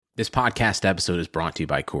This podcast episode is brought to you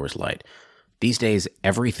by Coors Light. These days,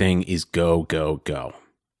 everything is go, go, go.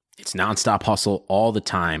 It's nonstop hustle all the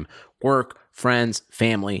time. Work, friends,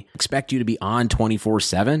 family expect you to be on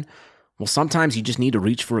 24/7. Well, sometimes you just need to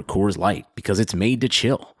reach for a Coors Light because it's made to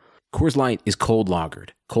chill. Coors Light is cold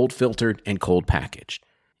lagered, cold filtered, and cold packaged.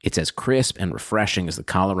 It's as crisp and refreshing as the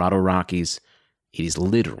Colorado Rockies. It is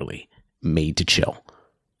literally made to chill.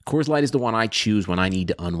 Coors Light is the one I choose when I need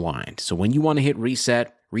to unwind. So when you want to hit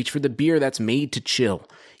reset, reach for the beer that's made to chill.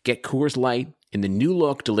 Get Coors Light in the new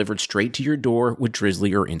look delivered straight to your door with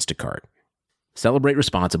Drizzly or Instacart. Celebrate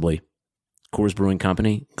responsibly. Coors Brewing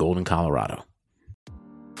Company, Golden, Colorado.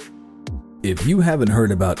 If you haven't heard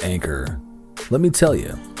about Anchor, let me tell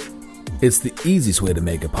you, it's the easiest way to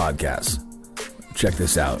make a podcast. Check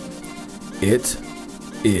this out. It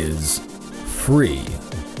is free.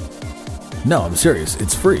 No, I'm serious.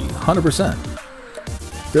 It's free, 100%.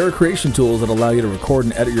 There are creation tools that allow you to record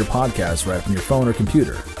and edit your podcast right from your phone or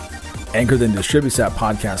computer. Anchor then distributes that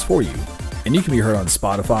podcast for you, and you can be heard on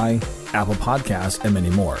Spotify, Apple Podcasts, and many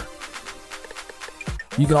more.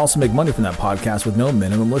 You can also make money from that podcast with no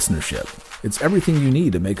minimum listenership. It's everything you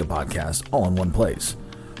need to make a podcast all in one place.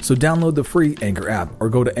 So download the free Anchor app or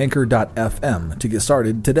go to anchor.fm to get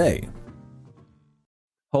started today.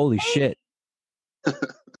 Holy shit.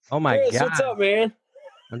 Oh my Chris, God. what's up, man?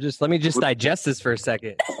 Let me just digest this for a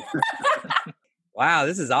second. Wow,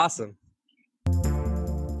 this is awesome.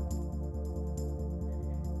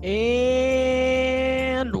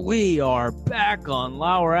 And we are back on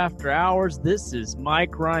Lour After Hours. This is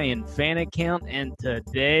Mike Ryan Fan Account, and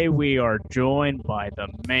today we are joined by the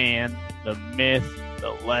man, the myth,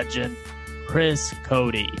 the legend, Chris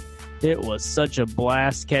Cote. It was such a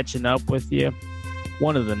blast catching up with you.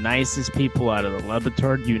 One of the nicest people out of the Le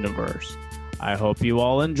Batard universe. I hope you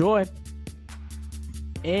all enjoy.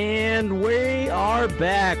 And we are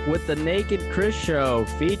back with the Naked Chris Show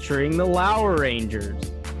featuring the Lour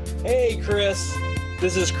Rangers. Hey, Chris.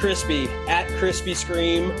 This is Crispy, at Crispy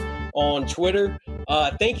Scream on Twitter.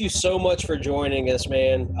 Thank you so much for joining us,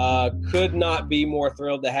 man. Could not be more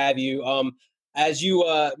thrilled to have you. As you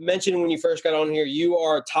mentioned when you first got on here, you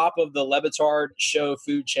are top of the Le Batard show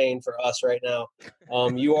food chain for us right now.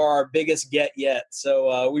 You are our biggest get yet.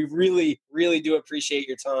 So we really, really do appreciate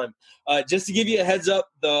your time. Just to give you a heads up,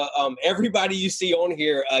 everybody you see on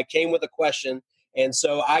here came with a question. And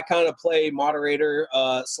so I kind of play moderator /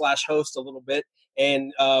 host a little bit.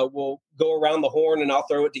 And we'll go around the horn and I'll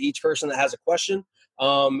throw it to each person that has a question.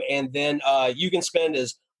 And then you can spend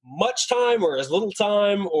as much time or as little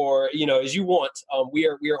time or as you want. We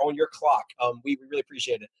are on your clock. We really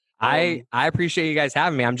appreciate it. I appreciate you guys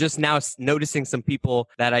having me. I'm just now noticing some people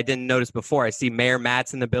that I didn't notice before. I see Mayor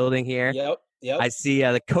Matt's in the building here. Yep. I see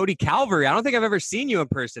the Cody Calvary. I don't think I've ever seen you in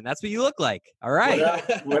person. That's what you look like. All right.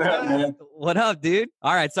 What up, man? What up, dude?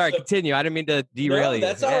 All right. Sorry, continue. I didn't mean to derail you.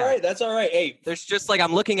 That's all right. That's all right. Hey, there's just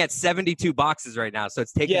I'm looking at 72 boxes right now, so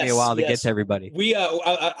it's taking me a while to get to everybody. We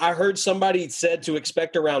I heard somebody said to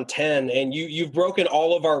expect around 10, and you've broken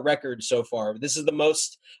all of our records so far. This is the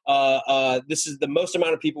most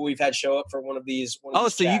amount of people we've had show up for one of these. So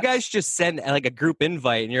chats. You guys just send a group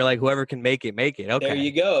invite, and you're like, whoever can make it. Okay. There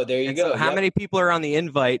you go. So how many people are on the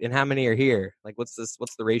invite, and how many are here? What's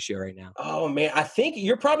the ratio right now? Oh man, I think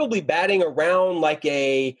you're probably batting around an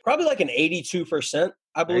 82%.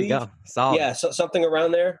 I believe. There you go. Solid. Yeah, something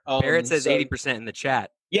around there. Barrett says 80% in the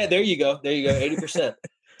chat. Yeah, there you go. 80%.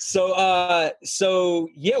 So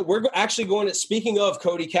yeah, we're actually going to, speaking of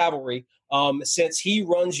Cody Cavalry, since he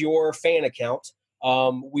runs your fan account,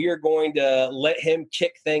 we are going to let him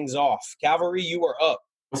kick things off. Cavalry, you are up.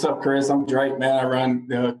 What's up, Chris? I'm Drake, man. I run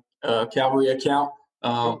the Cavalry account.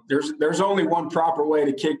 There's only one proper way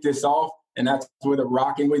to kick this off, and that's with a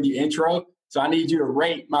Rockin' With You intro. So I need you to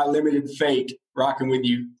rate my limited fake Rockin' With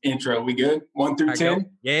You intro. We good? 1 through 10?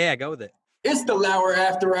 Yeah, go with it. It's the Lour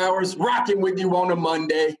After Hours, rocking with you on a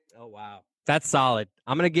Monday. Oh, wow. That's solid.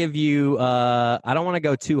 I'm going to give you, I don't want to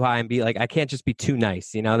go too high and be I can't just be too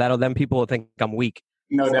nice. Then people will think I'm weak.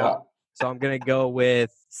 No doubt. So I'm going to go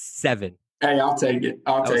with 7. Hey, I'll take it.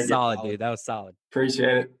 That was solid, dude. That was solid.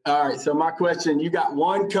 Appreciate it. All right. So my question, you got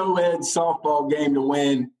one co-ed softball game to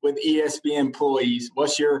win with ESPN employees.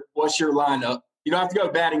 What's your lineup? You don't have to go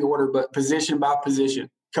batting order, but position by position.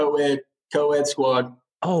 Co-ed squad.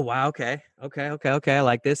 Oh, wow. Okay. I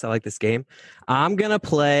like this. I like this game. I'm going to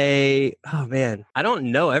play. Oh, man. I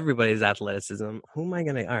don't know everybody's athleticism. Who am I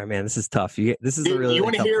going to? All right, man. This is tough. Do you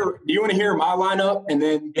want to hear my lineup? And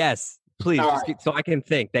then. Yes, please. So I can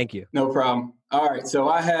think. Thank you. No problem. All right. So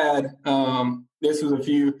I had, this was a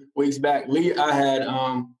few weeks back. I had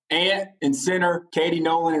Ant in center, Katie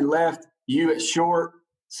Nolan in left, you at short,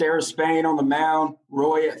 Sarah Spain on the mound,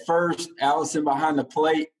 Roy at first, Allison behind the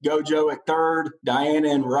plate, Gojo at third, Diana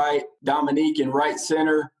in right, Dominique in right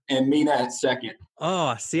center, and Mina at second.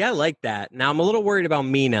 Oh, see, I like that. Now I'm a little worried about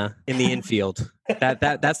Mina in the infield.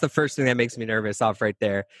 That's the first thing that makes me nervous off right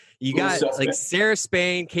there. You got like Sarah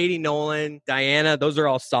Spain, Katie Nolan, Diana. Those are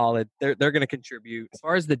all solid. They're going to contribute. As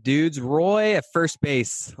far as the dudes, Roy at first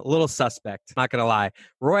base, a little suspect. Not going to lie.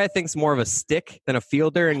 Roy, I think, is more of a stick than a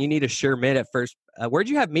fielder, and you need a sure mid at first. Where'd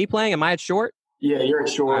you have me playing? Am I at short? Yeah, you're at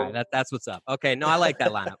short. All right, that's what's up. Okay, no, I like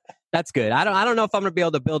that lineup. That's good. I don't know if I'm going to be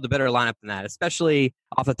able to build a better lineup than that, especially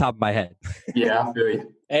off the top of my head. Yeah, I feel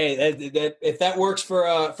you. Hey, if that works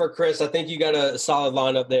for Chris, I think you got a solid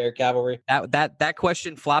lineup there, Cavalry. That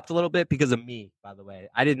question flopped a little bit because of me, by the way.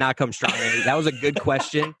 I did not come strong. That was a good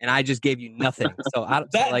question, and I just gave you nothing. So I'm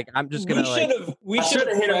just gonna we should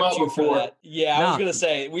have hit him up before that. Yeah, I was gonna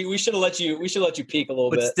say we should have let you peek a little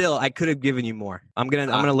bit. But still, I could have given you more. I'm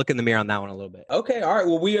gonna look in the mirror on that one a little bit. Okay, all right.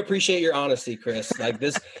 Well, we appreciate your honesty, Chris. Like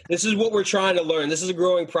this is what we're trying to learn. This is a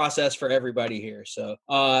growing process for everybody here. So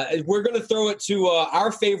we're gonna throw it to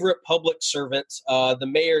our favorite public servant, the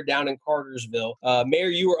mayor down in Cartersville. Mayor,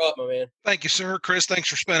 you were up, my man. Thank you, sir. Chris, thanks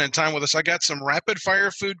for spending time with us. I got some rapid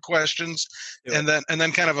fire food questions and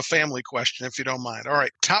then kind of a family question, if you don't mind. All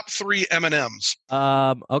right. Top 3 M&Ms.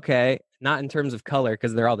 Okay. Not in terms of color,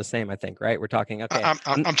 because they're all the same, I think, right? We're talking, okay.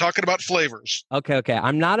 I'm talking about flavors. Okay.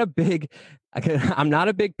 I'm not a big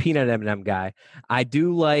peanut M&M guy. I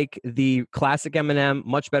do like the classic M&M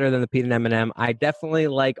much better than the peanut M&M. I definitely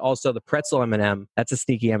like also the pretzel M&M. That's a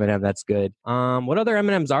sneaky M&M. That's good. What other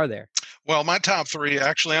M&Ms are there? Well, my top 3,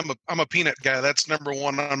 actually, I'm a peanut guy. That's number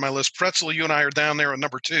 1 on my list. Pretzel, you and I are down there at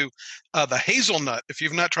number 2. The hazelnut, if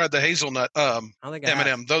you've not tried the hazelnut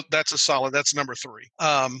M&M, that's a solid. That's number 3.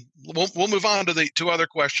 We'll move on to the 2 other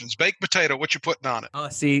questions. Baked potato, what you putting on it? Oh,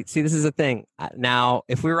 see, this is the thing. Now,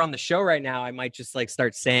 if we were on the show right now, I might just like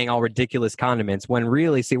start saying all ridiculous condiments. When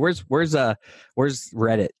really, see, where's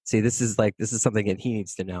Reddit? See, this is something that he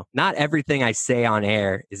needs to know. Not everything I say on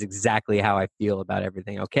air is exactly how I feel about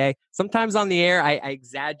everything. Okay, sometimes on the air I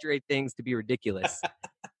exaggerate things to be ridiculous.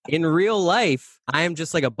 In real life, I am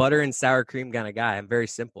just like a butter and sour cream kind of guy. I'm very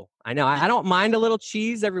simple. I know I don't mind a little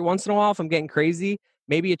cheese every once in a while if I'm getting crazy.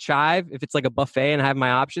 Maybe a chive if it's like a buffet and I have my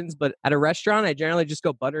options. But at a restaurant, I generally just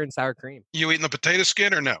go butter and sour cream. You eating the potato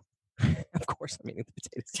skin or no? Of course, I'm eating the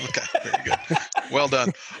potato skin. Okay, very good. Well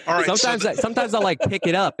done. All right. Sometimes I'll like pick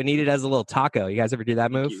it up and eat it as a little taco. You guys ever do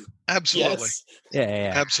that move? Absolutely. Yes.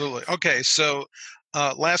 Yeah. Absolutely. Okay, so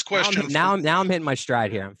last question. Now I'm hitting my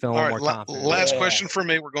stride here. I'm feeling a little more confident. Last question for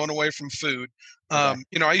me. We're going away from food. I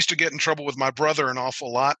used to get in trouble with my brother an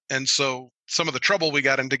awful lot, and so some of the trouble we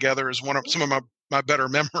got in together is some of my better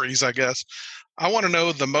memories, I guess. I want to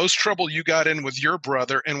know the most trouble you got in with your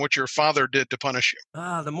brother and what your father did to punish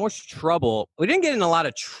you. The most trouble. We didn't get in a lot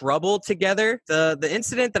of trouble together. The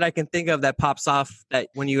incident that I can think of that pops off that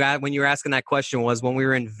when you were asking that question was when we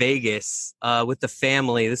were in Vegas with the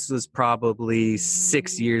family. This was probably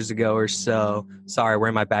 6 years ago or so. Sorry, we're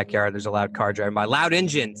in my backyard. There's a loud car driving by. Loud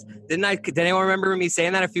engines. Did anyone remember me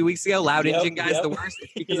saying that a few weeks ago? Loud engine guy's the worst.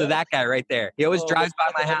 It's because of that guy right there. He always drives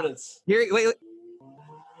by my house. Here, wait.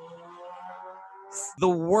 The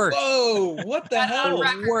worst. Whoa, what the hell?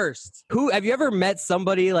 The worst. Who have you ever met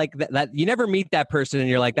somebody like that? You never meet that person and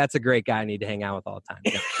you're like, that's a great guy I need to hang out with all the time.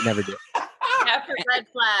 No, you never do. After red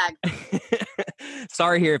flag.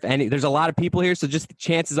 Sorry here if there's a lot of people here, so just the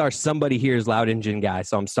chances are somebody here is Loud Engine guy,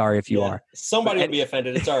 so I'm sorry if you are. Somebody will be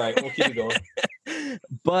offended. It's all right. We'll keep it going.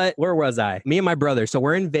 But where was I? Me and my brother. So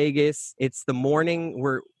we're in Vegas. It's the morning.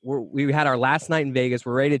 We had our last night in Vegas.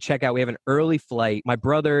 We're ready to check out. We have an early flight. My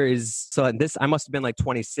brother I must have been like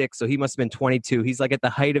 26. So he must have been 22. He's like at the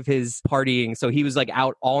height of his partying. So he was like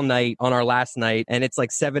out all night on our last night and it's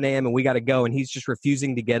like 7 a.m. and we got to go. And he's just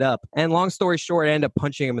refusing to get up. And long story short, I end up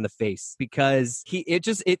punching him in the face because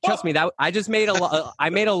trust me, that I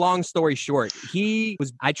made a long story short.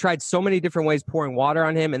 I tried so many different ways pouring water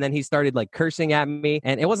on him. And then he started like cursing at me.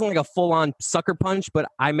 And it wasn't like a full on sucker punch, but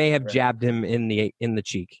I may have jabbed him in the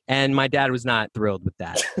cheek. And my dad was not thrilled with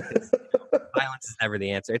that. Violence is never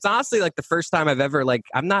the answer. It's honestly like the first time I've ever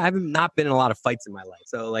I've not been in a lot of fights in my life.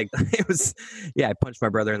 So like it was, I punched my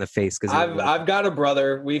brother in the face because I've got a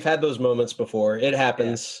brother. We've had those moments before. It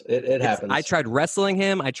happens. Yeah. It happens. I tried wrestling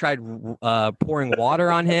him. I tried pouring water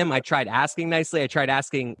on him. I tried asking nicely. I tried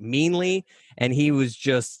asking meanly. And he was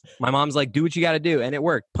just, my mom's like, do what you got to do. And it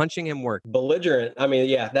worked. Punching him worked. Belligerent. I mean,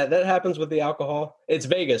 yeah, that happens with the alcohol. It's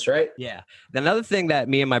Vegas, right? Yeah. Another thing that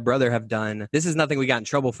me and my brother have done, this is nothing we got in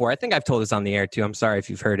trouble for. I think I've told this on the air too. I'm sorry if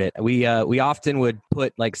you've heard it. We often would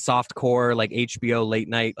put like soft core, like HBO late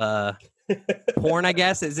night porn, I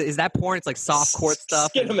guess. Is that porn? It's like soft court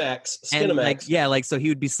stuff. Skinamax. And like, yeah, like, so he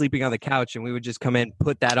would be sleeping on the couch and we would just come in,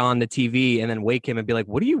 put that on the TV and then wake him and be like,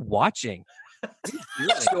 what are you watching?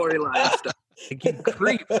 Storyline stuff. Like, you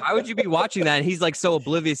creep. Why would you be watching that? And he's like so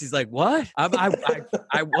oblivious. He's like, what? I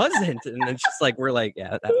wasn't. And it's just like, we're like,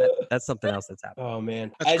 yeah, that's something else that's happening. Oh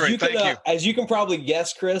man. That's great. Thank you. As you can probably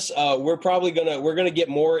guess, Chris, we're gonna get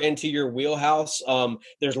more into your wheelhouse.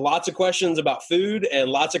 There's lots of questions about food and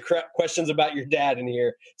lots of questions about your dad in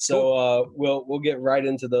here. So we'll get right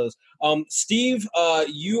into those. Steve,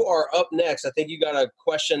 you are up next. I think you got a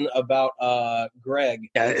question about Greg.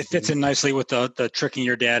 Yeah, it fits in nicely with the tricking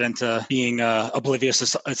your dad into being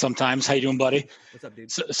oblivious sometimes. How you doing, buddy? What's up,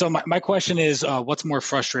 dude? So my question is, what's more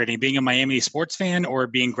frustrating, being a Miami sports fan or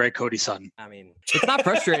being Greg Cote's son? I mean, it's not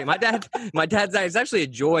frustrating. My dad's it's actually a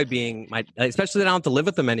joy being especially that I don't have to live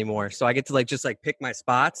with them anymore. So I get to just pick my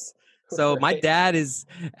spots. So my dad is,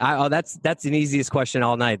 that's the easiest question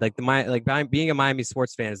all night. Being a Miami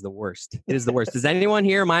sports fan is the worst. It is the worst. Is anyone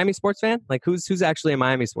here a Miami sports fan? Like who's actually a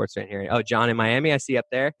Miami sports fan here? Oh, John in Miami, I see up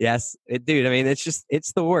there. Yes, dude. I mean,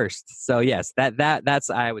 it's the worst. So yes, that's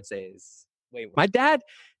I would say is way worse. My dad,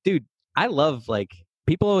 dude. I love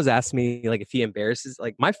people always ask me if he embarrasses.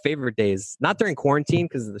 My favorite days, not during quarantine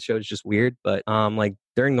because the show is just weird, but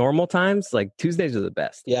during normal times, Tuesdays are the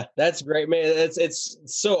best. Yeah, that's great, man. It's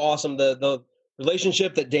so awesome. The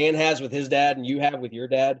relationship that Dan has with his dad and you have with your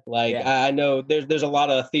dad. I know there's a lot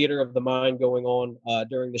of theater of the mind going on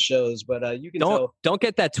during the shows, but you can don't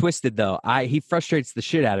get that twisted though. He frustrates the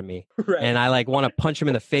shit out of me, right. And I want to punch him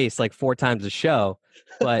in the face 4 times a show.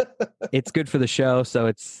 But it's good for the show,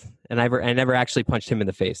 so I never actually punched him in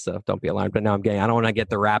the face, so don't be alarmed. But now I don't want to get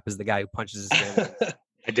the rap as the guy who punches his family.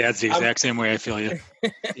 My dad's the exact same way. I feel you.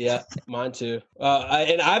 Yeah, mine too.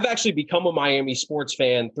 And I've actually become a Miami sports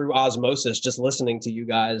fan through osmosis, just listening to you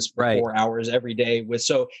guys for 4 hours every day.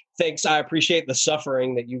 So thanks. I appreciate the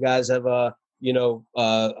suffering that you guys have,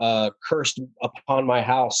 cursed upon my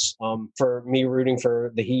house for me rooting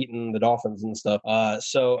for the Heat and the Dolphins and stuff.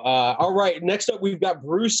 All right. Next up, we've got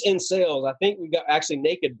Bruce in sales. I think we've got actually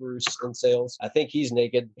naked Bruce in sales. I think he's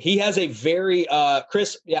naked. He has a very,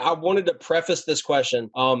 Chris, I wanted to preface this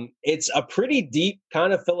question. It's a pretty deep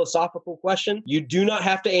kind of philosophical question. You do not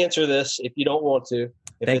have to answer this if you don't want to.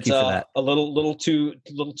 Thank you for that. A little too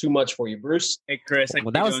much for you, Bruce. Hey, Chris.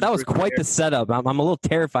 Well, that was quite the setup. I'm a little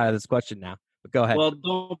terrified of this question now. But go ahead. Well,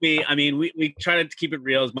 don't be. I mean, we try to keep it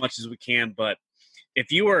real as much as we can. But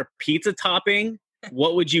if you were a pizza topping,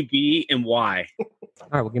 what would you be and why? All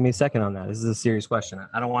right, well, give me a second on that. This is a serious question.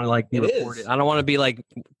 I don't want to be reported. I don't want to be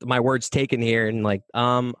my words taken here and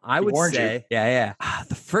I would say, yeah.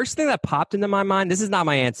 The first thing that popped into my mind, this is not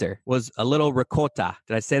my answer, was a little ricotta.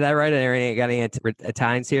 Did I say that right? There ain't got any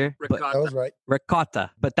Italians here? Ricotta. That was right.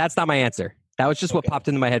 Ricotta, but that's not my answer. That was just what popped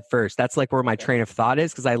into my head first. That's where my train of thought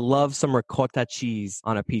is because I love some ricotta cheese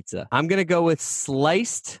on a pizza. I'm going to go with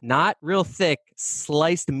sliced, not real thick,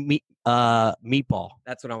 sliced meatball.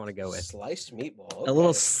 That's what I want to go with. Sliced meatball. Okay. A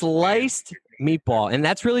little sliced meatball. And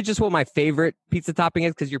that's really just what my favorite pizza topping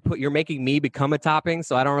is because you're making me become a topping.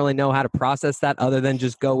 So I don't really know how to process that other than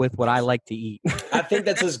just go with what I like to eat. I think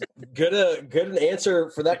that's as good an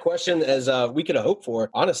answer for that question as we could have hoped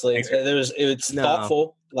for. Honestly, it's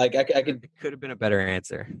thoughtful. I could. It could have been a better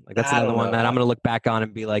answer. That's another one that I'm going to look back on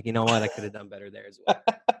and be like, you know what, I could have done better there as well.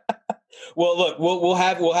 Well, look, we'll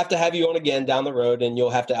have to have you on again down the road, and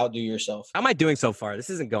you'll have to outdo yourself. How am I doing so far? This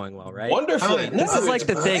isn't going well, right? Wonderfully. This is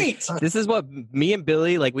the thing. This is what me and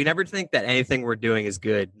Billy we never think that anything we're doing is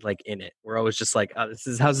good. In it, we're always just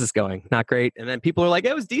how's this going? Not great. And then people are like,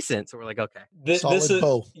 it was decent. So we're like, okay. This is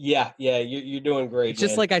both. Yeah. You're doing great. It's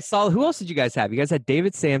just I saw. Who else did you guys have? You guys had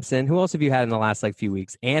David Sampson. Who else have you had in the last few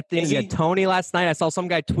weeks? Anthony. You had Tony last night. I saw some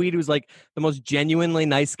guy tweet who's the most genuinely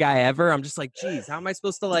nice guy ever. I'm just geez, how am I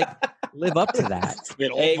supposed to live up to that?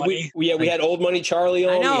 We had Old Money Charlie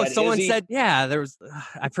on. I know. Someone said, there was.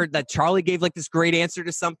 I've heard that Charlie gave this great answer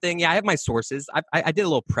to something. Yeah, I have my sources. I did a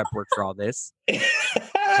little prep work for all this.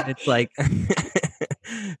 It's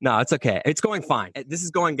no, it's okay. It's going fine. This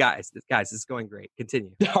is going, guys. This is going great.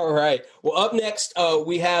 Continue. All right. Well, up next,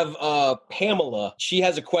 we have Pamela. She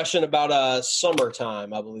has a question about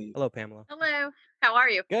summertime, I believe. Hello, Pamela. Hello. How are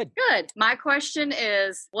you? Good. Good. My question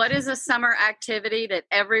is, what is a summer activity that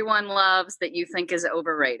everyone loves that you think is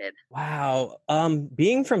overrated? Wow.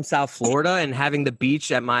 Being from South Florida and having the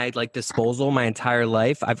beach at my disposal my entire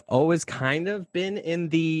life, I've always kind of been in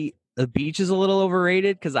the beach is a little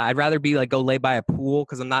overrated because I'd rather be go lay by a pool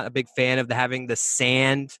because I'm not a big fan of having the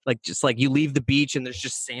sand. You leave the beach and there's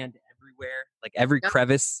just sand everywhere. everywhere, like every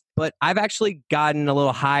crevice. But I've actually gotten a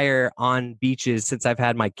little higher on beaches since I've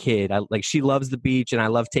had my kid. She loves the beach and I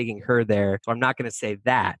love taking her there. So I'm not going to say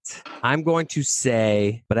that. I'm going to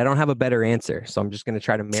say, but I don't have a better answer. So I'm just going to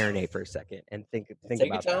try to marinate for a second and think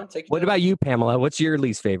about that. What about you, Pamela? What's your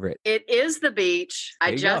least favorite? It is the beach.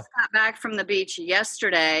 I just got back from the beach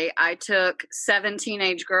yesterday. I took 7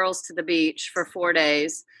 teenage girls to the beach for 4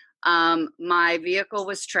 days. My vehicle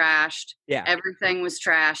was trashed. Yeah. Everything was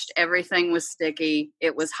trashed. Everything was sticky.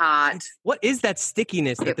 It was hot. What is that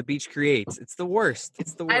stickiness that the beach creates? It's the worst.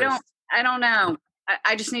 It's the worst. I don't know.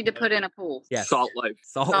 I just need to put in a pool. Yes. Salt life.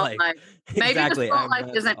 Salt life. Maybe Exactly. the salt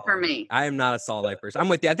life isn't for me. I am not a salt life person. I'm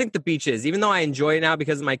with you. I think the beach is. Even though I enjoy it now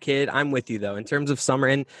because of my kid, I'm with you though. In terms of summer,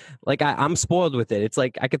 and like I'm spoiled with it. It's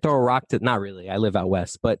like I could throw a rock to. Not really. I live out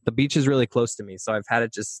west, but the beach is really close to me, so I've had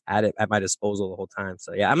it just at my disposal the whole time.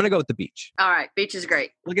 So yeah, I'm gonna go with the beach. All right, beach is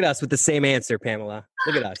great. Look at us with the same answer, Pamela.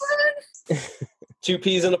 Look at us. 2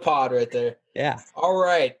 peas in a pod right there. Yeah. All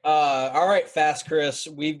right. Fast Chris.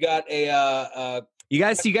 We've got a You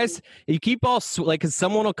guys, you keep all because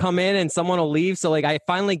someone will come in and someone will leave. So like, I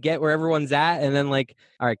finally get where everyone's at, and then like,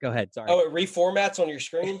 all right, go ahead. Sorry. Oh, it reformats on your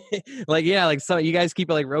screen. So you guys keep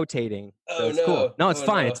it like rotating. So it's cool. No, it's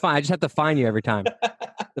fine. No. It's fine. I just have to find you every time.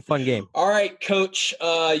 It's a fun game. All right, Coach.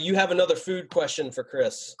 You have another food question for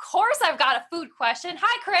Chris. Of course, I've got a food question.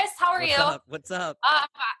 Hi, Chris. How are you? What's up?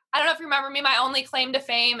 I don't know if you remember me. My only claim to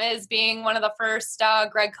fame is being one of the first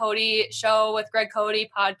Greg Cote show with Greg Cote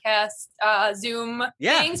podcast Zoom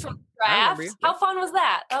things from the draft. How fun was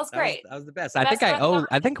that? That was great. That was the best.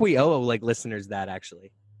 I think we owe like listeners that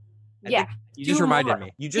actually. You just reminded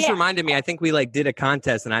me. You just reminded me. I think we like did a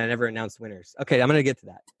contest and I never announced winners. Okay, I'm gonna get to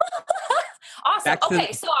that. Awesome.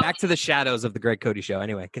 Back to the shadows of the Greg Cote show.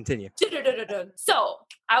 Anyway, continue. So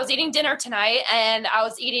I was eating dinner tonight and I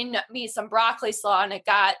was eating me some broccoli slaw, and it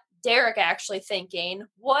got Derek actually thinking,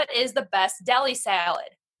 what is the best deli salad?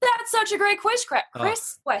 That's such a great Chris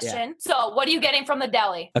question. Yeah. So what are you getting from the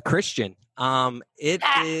deli? A Christian. It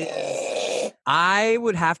is. I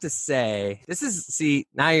would have to say this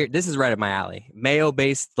is right up my alley. Mayo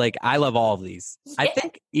based, like I love all of these. Yeah. I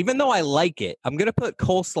think even though I like it, I'm gonna put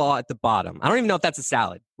coleslaw at the bottom. I don't even know if that's a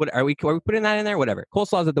salad. What are we putting that in there? Whatever.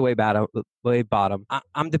 Coleslaw's at the way bottom.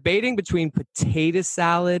 I'm debating between potato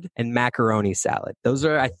salad and macaroni salad. Those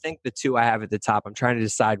are, I think, the two I have at the top. I'm trying to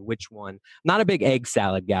decide which one. I'm not a big egg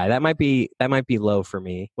salad guy. That might be low for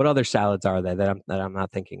me. What other salads are there that I'm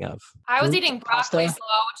not thinking of? I was eating broccoli slaw,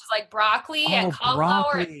 which is like broccoli and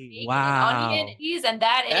cauliflower and bacon and onion peas, and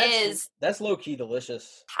that's low key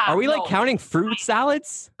delicious. Are we like counting fruit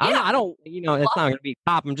salads? Yeah. I don't. It's not going to be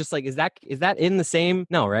top. I'm just like, is that in the same?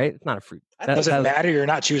 No, right? It's not a fruit. That doesn't matter. You're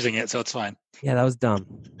not choosing it, so it's fine. Yeah, that was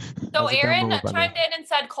dumb. So Aaron chimed in and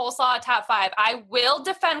said coleslaw top 5. I will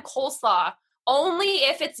defend coleslaw only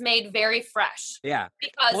if it's made very fresh. Yeah.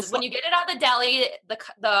 Because when you get it out of the deli,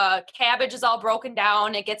 the cabbage is all broken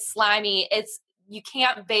down. It gets slimy. You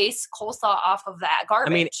can't base coleslaw off of that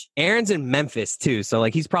garbage. I mean, Aaron's in Memphis too, so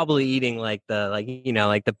like he's probably eating like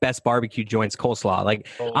the best barbecue joints coleslaw. Like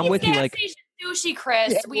I'm with you. Like sushi,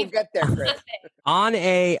 Chris. Yeah, we'll get there, Chris. On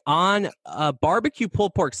a barbecue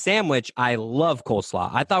pulled pork sandwich, I love coleslaw.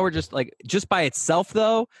 I thought we're just by itself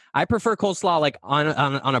though. I prefer coleslaw like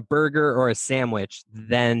on a burger or a sandwich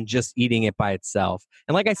than just eating it by itself.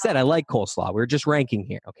 And like I said, I like coleslaw. We're just ranking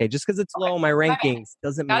here, okay? Just because it's low in my rankings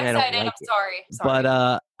doesn't mean I don't like it. Sorry.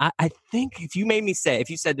 But I think if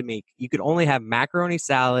you said to me you could only have macaroni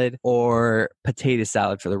salad or potato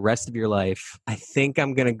salad for the rest of your life, I think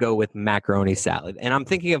I'm gonna go with macaroni salad. And I'm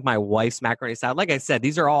thinking of my wife's macaroni salad. Like I said,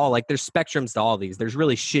 these are all like there's spectrums to all these. There's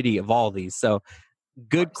really shitty of all these. So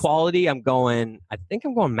good quality. I think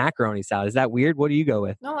I'm going macaroni salad. Is that weird? What do you go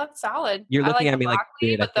with? No, that's solid. You're looking at me like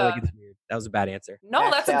weird. I feel like it's weird. That was a bad answer. No,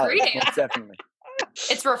 that's a great answer. Definitely.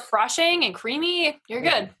 It's refreshing and creamy. You're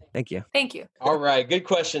good. Thank you. All right. Good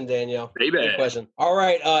question, Danielle. Baby. Good question. All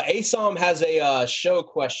right. Asom has a show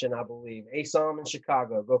question, I believe. Asom in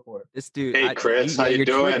Chicago. Go for it. This dude. Hey, Chris. How you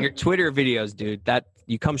doing? Your Twitter videos, dude. That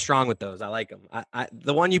you come strong with those. I like them.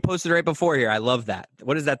 The one you posted right before here, I love that.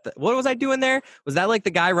 What is that? What was I doing there? Was that like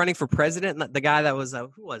the guy running for president? The guy that was,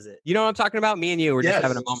 who was it? You know what I'm talking about? Me and you were just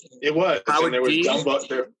having a moment. It was. Howard and there was Dumbo.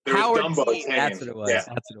 There was Dumbo. That's what it was. Yeah.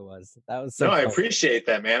 That's what it was. That was so No, funny. I appreciate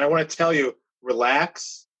that, man. I want to tell you,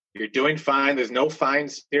 relax. You're doing fine. There's no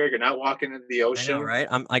fines here. You're not walking into the ocean. I know, right?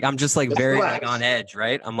 I'm just like very like on edge,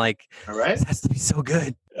 right? I'm like, all right. This has to be so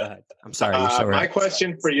good. ahead. I'm sorry. You're so right. My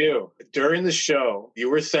question for you: during the show, you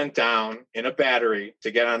were sent down in a battery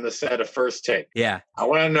to get on the set of First Take. Yeah. I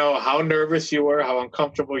want to know how nervous you were, how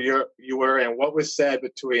uncomfortable you were, and what was said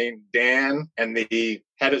between Dan and the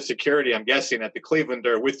head of security, I'm guessing, at the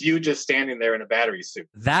Clevelander, with you just standing there in a battery suit.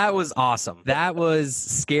 That was awesome. That was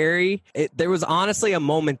scary. There was honestly a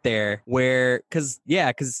moment there where,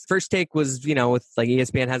 because First Take was, with like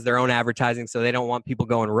ESPN has their own advertising, so they don't want people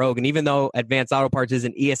going rogue. And even though Advanced Auto Parts is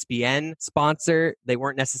an ESPN sponsor, they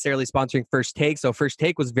weren't necessarily sponsoring First Take. So First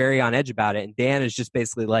Take was very on edge about it. And Dan is just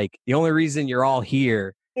basically like, the only reason you're all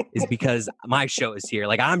here is because my show is here.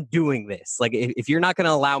 Like, I'm doing this. Like, if you're not going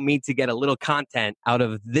to allow me to get a little content out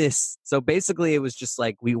of this. So basically it was just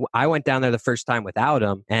like, I went down there the first time without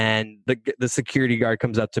him, and the security guard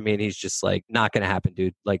comes up to me and he's just like, not going to happen,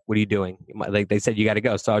 dude. Like, what are you doing? Like, they said you got to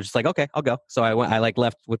go. So I was just like, okay, I'll go. So I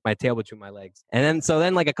left with my tail between my legs. And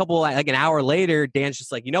then like an hour later, Dan's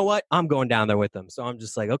just like, you know what? I'm going down there with them. So I'm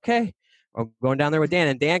just like, okay. I'm going down there with Dan,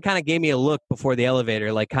 and Dan kind of gave me a look before the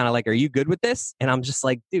elevator, like kind of like, are you good with this? And I'm just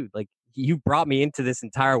like, dude, like, you brought me into this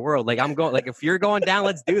entire world. Like, I'm going, like, if you're going down,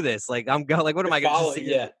 let's do this. Like, I'm going, like, what am I going to do?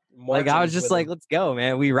 Yeah. Like, I was just like, let's go,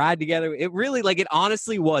 man. We ride together. It really, like, it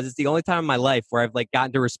honestly was. It's the only time in my life where I've, like,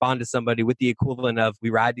 gotten to respond to somebody with the equivalent of, we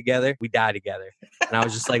ride together, we die together. And I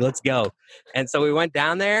was just like, let's go. And so we went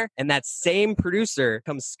down there, and that same producer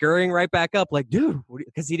comes scurrying right back up, like, dude,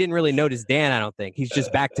 because he didn't really notice Dan, I don't think. He's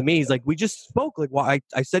just back to me. He's like, we just spoke. Like, why?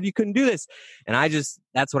 I said you couldn't do this. And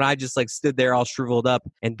that's when I just, like, stood there all shriveled up.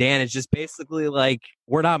 And Dan is just basically like,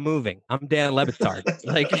 we're not moving. I'm Dan Le Batard.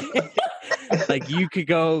 Like, you could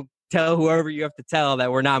go tell whoever you have to tell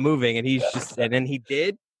that we're not moving. And and then he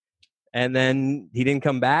did. And then he didn't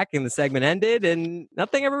come back, and the segment ended, and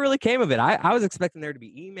nothing ever really came of it. I was expecting there to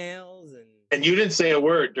be emails. And you didn't say a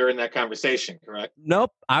word during that conversation, correct?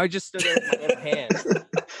 Nope. I just stood there with my little hands.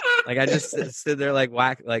 Like, I just stood there like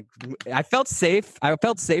whack. Like, I felt safe. I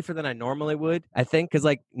felt safer than I normally would, I think, because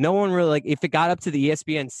like no one really, like, if it got up to the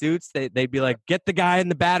ESPN suits, they'd be like, get the guy in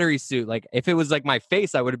the battery suit. Like, if it was like my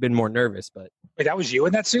face, I would have been more nervous. But wait, that was you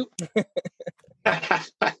in that suit? I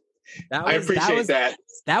appreciate that.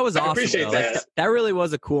 That was awesome. I appreciate that. Like, that really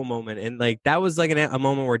was a cool moment. And like, that was like a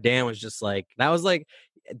moment where Dan was just like,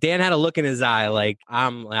 Dan had a look in his eye. Like, I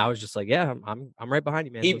was just like, yeah, I'm right behind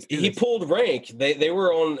you, man. He pulled rank. They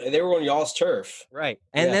were on y'all's turf. Right.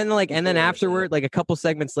 And then afterward, like a couple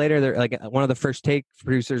segments later, there, like, one of the First Take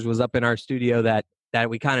producers was up in our studio that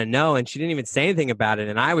we kind of know, and she didn't even say anything about it.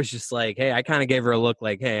 And I was just like, hey, I kind of gave her a look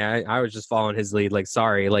like, hey, I was just following his lead. Like,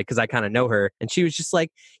 sorry, like, because I kind of know her. And she was just like,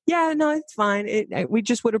 yeah, no, it's fine. We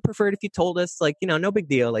just would have preferred if you told us, like, no big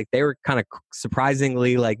deal. Like, they were kind of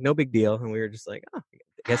surprisingly like, no big deal. And we were just like, oh,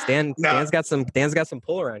 I guess Dan's got some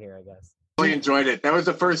pull around here, I guess. Really enjoyed it. That was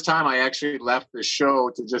the first time I actually left the show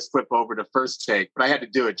to just flip over to First Take, but I had to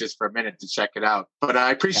do it just for a minute to check it out. But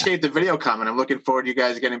I appreciate the video comment. I'm looking forward to you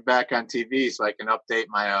guys getting back on TV so I can update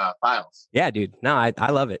my files. Yeah, dude. No, I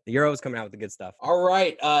love it. You're always coming out with the good stuff. All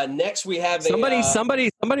right. Next we have somebody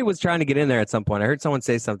was trying to get in there at some point. I heard someone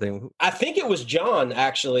say something. I think it was John,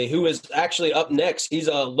 actually, who is actually up next. He's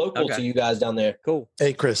local to you guys down there. Cool.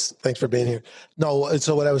 Hey, Chris, thanks for being here. No,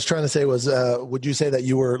 so what I was trying to say was, would you say that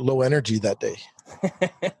you were low energy that day?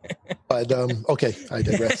 But okay, I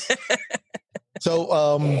digress. So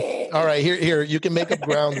all right, here you can make up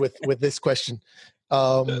ground with this question.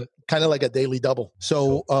 Kind of like a daily double.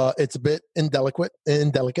 So it's a bit indelicate,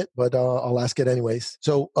 but I'll ask it anyways.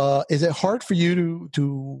 So is it hard for you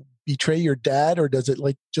to betray your dad, or does it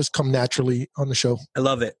like just come naturally on the show? I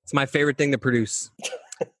love it. It's my favorite thing to produce.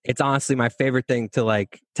 It's honestly my favorite thing to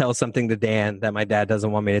like tell something to Dan that my dad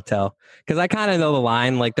doesn't want me to tell. Because I kind of know the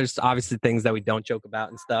line. Like, there's obviously things that we don't joke about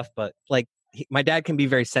and stuff, but like my dad can be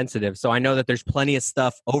very sensitive. So I know that there's plenty of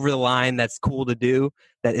stuff over the line that's cool to do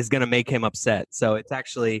that is going to make him upset. So it's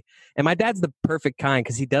actually, and my dad's the perfect kind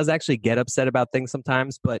because he does actually get upset about things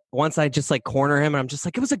sometimes. But once I just like corner him and I'm just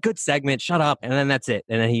like, it was a good segment, shut up. And then that's it.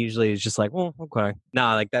 And then he usually is just like, well, okay.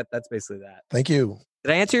 No, like that's basically that. Thank you.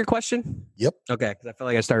 Did I answer your question? Yep. Okay, because I feel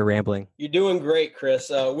like I started rambling. You're doing great, Chris.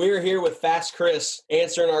 We're here with Fast Chris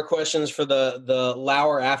answering our questions for the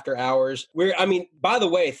Lour After Hours. By the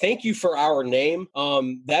way, thank you for our name.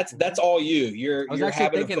 That's all you. You're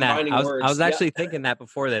having combining words. I was actually thinking that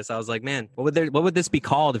before this. I was like, man, what would this be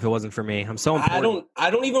called if it wasn't for me? I'm so important. I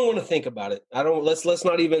don't even want to think about it. Let's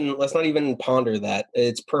not even ponder that.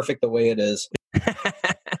 It's perfect the way it is.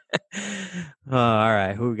 Oh, all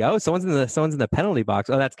right. Who we go? Someone's in the penalty box.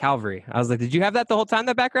 Oh, that's Calvary. I was like, did you have that the whole time,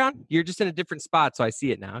 that background? You're just in a different spot, so I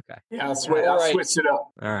see it now. Okay. Yeah, I switched it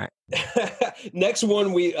up. All right. Next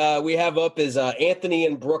one we have up is Anthony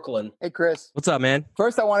in Brooklyn. Hey, Chris. What's up, man?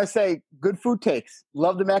 First, I want to say good food takes.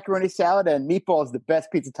 Love the macaroni salad, and meatball is the best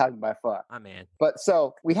pizza topping by far. Oh, man. But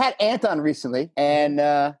so we had Ant on recently,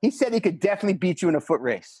 and he said he could definitely beat you in a foot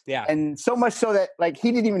race. Yeah. And so much so that like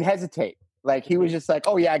he didn't even hesitate. Like he was just like,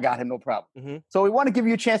 "Oh yeah, I got him, no problem." Mm-hmm. So we want to give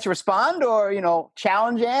you a chance to respond, or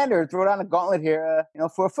challenge Ant, or throw down a gauntlet here,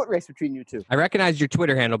 for a foot race between you two. I recognized your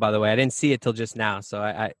Twitter handle, by the way. I didn't see it till just now, so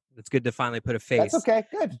I it's good to finally put a face. That's okay.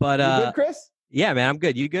 Good. But you good, Chris? Yeah, man, I'm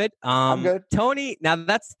good. You good? I'm good. Tony, now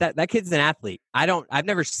that kid's an athlete. I've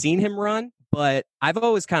never seen him run, but I've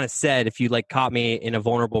always kind of said if you like caught me in a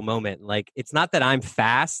vulnerable moment, like it's not that I'm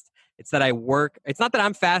fast. It's that I work. It's not that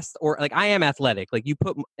I'm fast or like I am athletic. Like you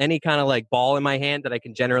put any kind of like ball in my hand that I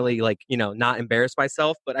can generally like, not embarrass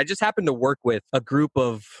myself. But I just happen to work with a group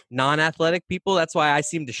of non-athletic people. That's why I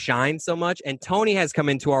seem to shine so much. And Tony has come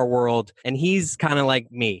into our world and he's kind of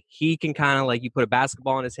like me. He can kind of like you put a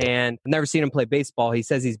basketball in his hand. I've never seen him play baseball. He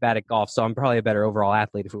says he's bad at golf. So I'm probably a better overall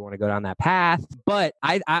athlete if we want to go down that path. But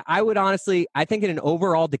I would honestly, I think in an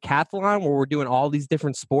overall decathlon where we're doing all these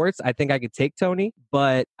different sports, I think I could take Tony.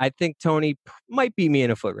 But I think Tony might beat me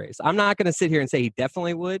in a foot race. I'm not going to sit here and say he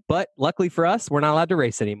definitely would, but luckily for us, we're not allowed to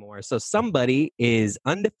race anymore. So somebody is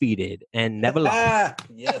undefeated and never lost.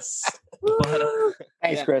 Yes.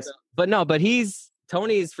 Thanks, Chris. But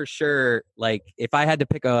Tony is for sure. Like if I had to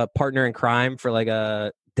pick a partner in crime for like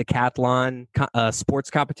a decathlon sports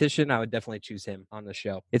competition, I would definitely choose him on the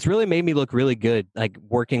show. It's really made me look really good, like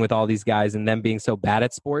working with all these guys and them being so bad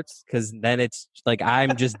at sports, because then it's like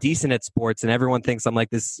I'm just decent at sports and everyone thinks I'm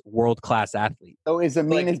like this world-class athlete. So is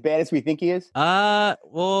Amin as bad as we think he is?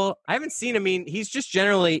 Well, I haven't seen Amin. He's just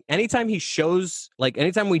generally, anytime he shows, like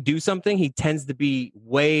anytime we do something, he tends to be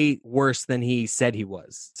way worse than he said he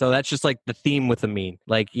was. So that's just like the theme with Amin.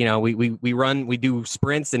 Like, we do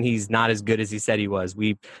sprints and he's not as good as he said he was.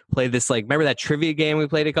 We play this, like, remember that trivia game we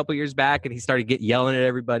played a couple years back and he started yelling at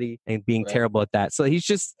everybody and being terrible at that. So he's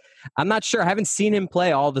just, I'm not sure. I haven't seen him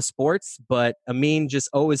play all the sports, but Amin just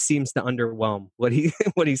always seems to underwhelm what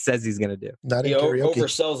he says he's going to do. Not he in karaoke.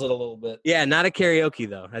 oversells it a little bit. Yeah, not a karaoke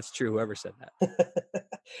though. That's true. Whoever said that.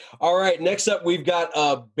 All right. Next up, we've got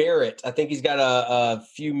Barrett. I think he's got a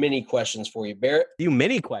few mini questions for you, Barrett. Few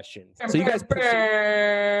mini questions. So you guys,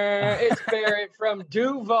 it's Barrett from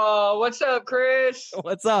Duval. What's up, Chris?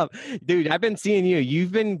 What's up, dude? I've been seeing you.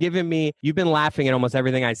 You've been laughing at almost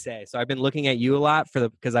everything I say. So I've been looking at you a lot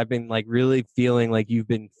because I've been like really feeling like you've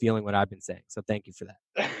been feeling what I've been saying. So thank you for that.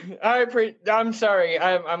 I'm sorry.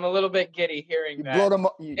 I'm a little bit giddy hearing that. You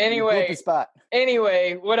blew up the spot.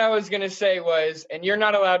 Anyway, what I was going to say was, and you're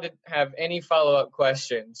not allowed to have any follow-up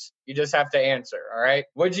questions. You just have to answer, all right?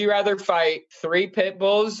 Would you rather fight 3 pit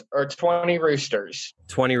bulls or 20 roosters?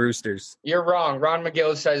 20 roosters. You're wrong. Ron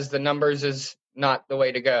McGill says the numbers is not the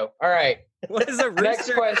way to go. All right. What is a rooster?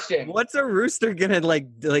 Next question. What's a rooster gonna like?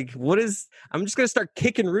 What is? I'm just gonna start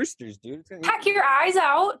kicking roosters, dude. Pack your eyes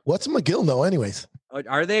out. What's McGill know, anyways?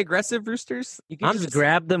 Are they aggressive roosters? You can just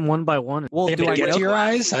grab them one by one. Well, They do I get know to your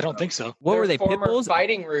eyes? I don't think so. What were They're they? Pit former bulls?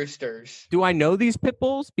 Fighting roosters. Do I know these pit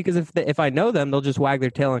bulls? Because if I know them, they'll just wag their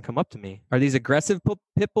tail and come up to me. Are these aggressive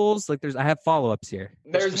pit bulls? Like I have follow-ups here.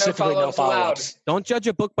 There's no Specifically, follow-ups allowed. Don't judge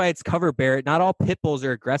a book by its cover, Barrett. Not all pit bulls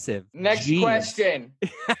are aggressive. Next Jeez. question.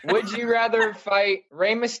 Would you rather fight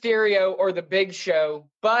Rey Mysterio or The Big Show?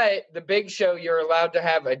 But The Big Show, you're allowed to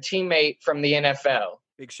have a teammate from the NFL.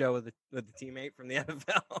 Big Show with the teammate from the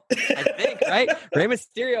NFL. I think, right? Rey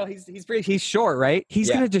Mysterio, he's short, right?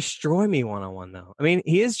 He's gonna destroy me one-on-one though. I mean,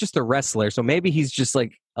 he is just a wrestler, so maybe he's just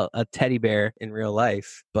like a teddy bear in real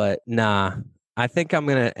life. But nah. I think I'm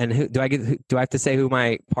gonna. And who do I have to say who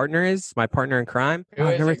my partner is? My partner in crime? Who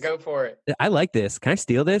is it? Go for it. I like this. Can I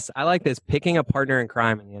steal this? I like this. Picking a partner in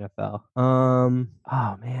crime in the NFL.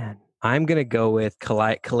 Oh man. I'm gonna go with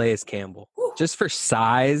Calais Campbell. Just for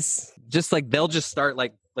size. Just like they'll just start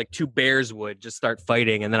like 2 bears would just start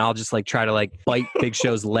fighting, and then I'll just like try to like bite Big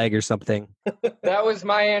Show's leg or something. That was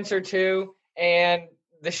my answer too. And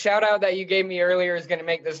the shout out that you gave me earlier is going to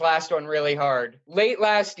make this last one really hard. Late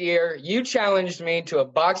last year, you challenged me to a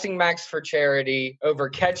boxing match for charity over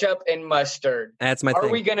ketchup and mustard. That's my thing.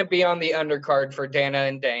 Are we going to be on the undercard for Dana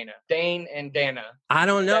and Dana? Dane and Dana. I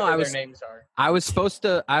don't know. Whatever their names are. I was supposed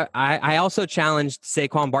to. I also challenged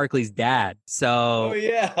Saquon Barkley's dad. So. Oh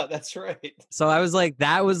yeah, that's right. So I was like,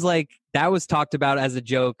 that was like that was talked about as a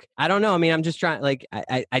joke. I don't know. I mean, I'm just trying. Like,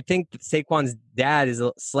 I think Saquon's dad is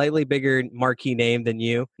a slightly bigger marquee name than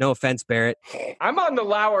you. No offense, Barrett. I'm on the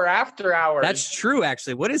Lour After Hours. That's true,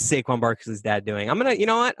 actually. What is Saquon Barkley's dad doing? You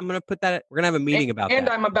know what? I'm gonna put that. We're gonna have a meeting about that. And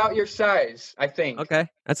I'm about your size, I think. Okay,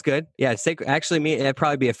 that's good. Yeah, it'd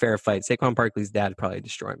probably be a fair fight. Saquon Barkley's dad would probably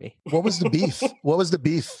destroy me. What was the beef? What was the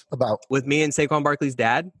beef about? With me and Saquon Barkley's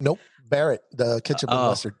dad? Nope. Barrett, the ketchup and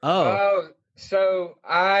mustard. So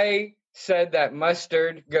I said that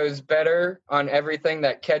mustard goes better on everything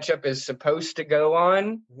that ketchup is supposed to go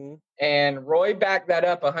on. Mm-hmm. And Roy backed that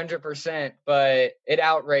up 100%, but it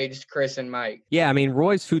outraged Chris and Mike. Yeah, I mean,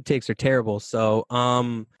 Roy's food takes are terrible. So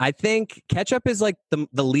I think ketchup is like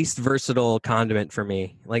the least versatile condiment for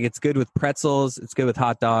me. Like, it's good with pretzels. It's good with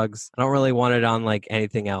hot dogs. I don't really want it on like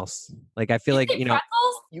anything else. Like, I feel like, you know.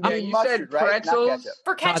 Pretzels? You said pretzels? Right?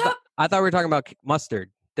 For ketchup? I thought we were talking about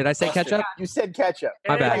mustard. Did I say ketchup? You said ketchup.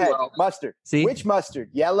 My bad. Mustard. See? Which mustard?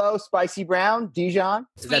 Yellow, spicy brown, Dijon?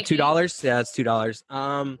 Is that $2? Yeah, it's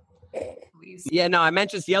 $2. Yeah, no, I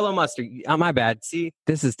meant just yellow mustard. Oh, my bad. See,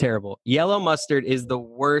 this is terrible. Yellow mustard is the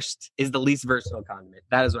worst, is the least versatile condiment.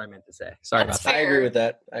 That is what I meant to say. Sorry about that. I agree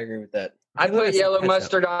with that. I put yellow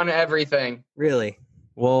mustard on everything. Really?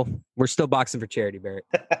 Well, we're still boxing for charity, Barrett.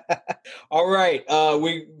 All right.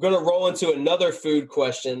 We're going to roll into another food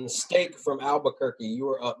question. Steak from Albuquerque. You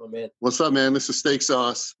are up, my man. What's up, man? This is Steak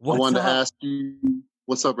Sauce. I wanted to ask you,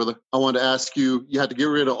 what's up, brother? I wanted to ask you, you had to get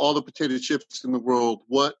rid of all the potato chips in the world.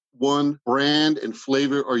 What one brand and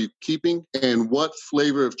flavor are you keeping? And what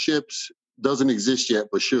flavor of chips doesn't exist yet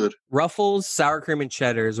but should? Ruffles, sour cream, and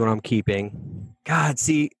cheddar is what I'm keeping. God,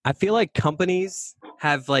 see, I feel like companies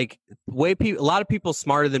have like a lot of people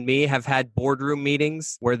smarter than me have had boardroom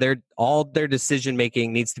meetings where all their decision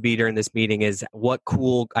making needs to be during this meeting is what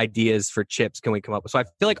cool ideas for chips can we come up with. So I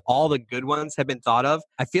feel like all the good ones have been thought of.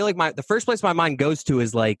 I feel like the first place my mind goes to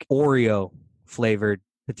is like Oreo flavored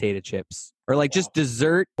potato chips, or like just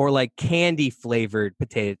dessert, or like candy flavored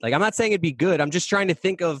potato. Like, I'm not saying it'd be good. I'm just trying to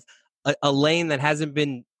think of a lane that hasn't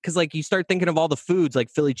been, because like you start thinking of all the foods like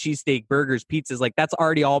Philly cheesesteak, burgers, pizzas, like that's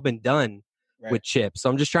already all been done. Right. With chips. So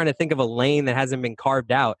I'm just trying to think of a lane that hasn't been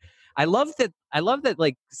carved out. I love that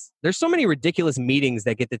like there's so many ridiculous meetings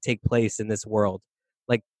that get to take place in this world.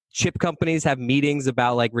 Like, chip companies have meetings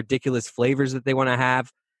about like ridiculous flavors that they want to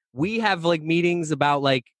have. We have like meetings about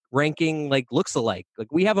like ranking like looks alike.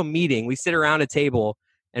 Like, we have a meeting, we sit around a table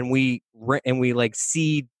and we like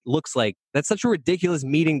see looks like. That's such a ridiculous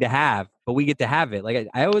meeting to have, but we get to have it. Like,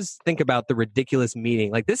 I always think about the ridiculous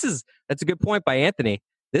meeting. Like, that's a good point by Anthony.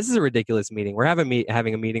 This is a ridiculous meeting. We're having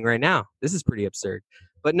a meeting right now. This is pretty absurd.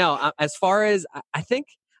 But no, as far as I think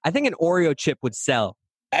an Oreo chip would sell.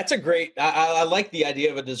 That's a great. I like the idea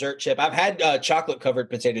of a dessert chip. I've had chocolate covered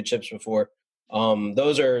potato chips before.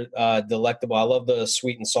 Those are delectable. I love the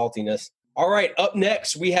sweet and saltiness. All right, up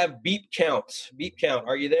next we have Beep Count. Beep Count,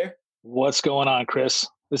 are you there? What's going on, Chris?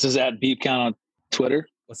 This is at Beep Count on Twitter.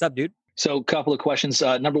 What's up, dude? So, a couple of questions.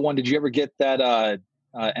 Number one, did you ever get that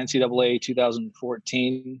NCAA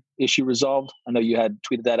 2014 issue resolved? I know you had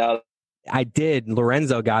tweeted that out. I did.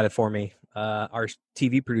 Lorenzo got it for me. Our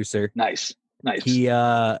TV producer. Nice. He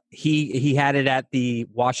had it at the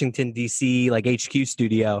Washington DC like HQ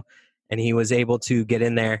studio, and he was able to get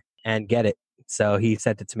in there and get it. So he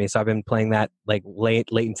sent it to me. So I've been playing that like late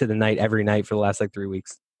into the night every night for the last like 3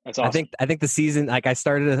 weeks. That's awesome. I think the season, like, I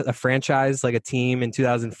started a franchise, like a team in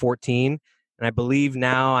 2014, and I believe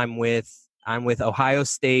now I'm with Ohio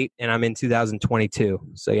State, and I'm in 2022.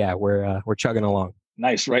 So yeah, we're chugging along.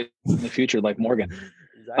 Nice, right in the future, like Morgan.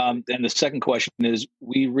 Exactly. And the second question is,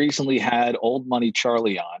 we recently had Old Money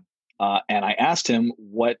Charlie on, and I asked him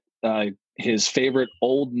what his favorite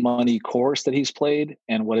old money course that he's played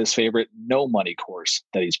and what his favorite no money course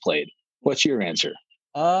that he's played. What's your answer?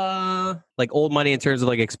 Like old money in terms of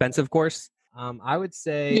like expensive course. I would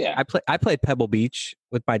say I played Pebble Beach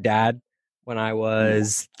with my dad when I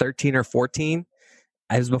was 13 or 14.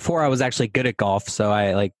 It was before I was actually good at golf, so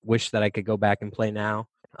I like wish that I could go back and play now.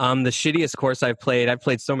 The shittiest course I've played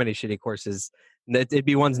so many shitty courses. It'd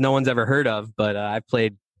be ones no one's ever heard of, but I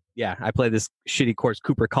played this shitty course,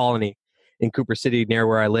 Cooper Colony in Cooper City near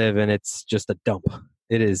where I live, and it's just a dump.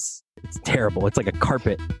 It's terrible. It's like a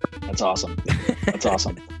carpet. That's awesome. That's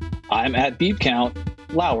awesome. I'm at Beep Count,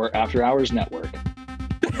 Lour After Hours Network.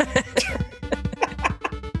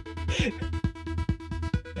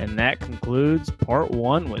 And that concludes part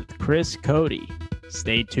 1 with Chris Cote.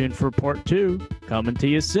 Stay tuned for part 2. Coming to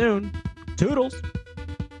you soon. Toodles.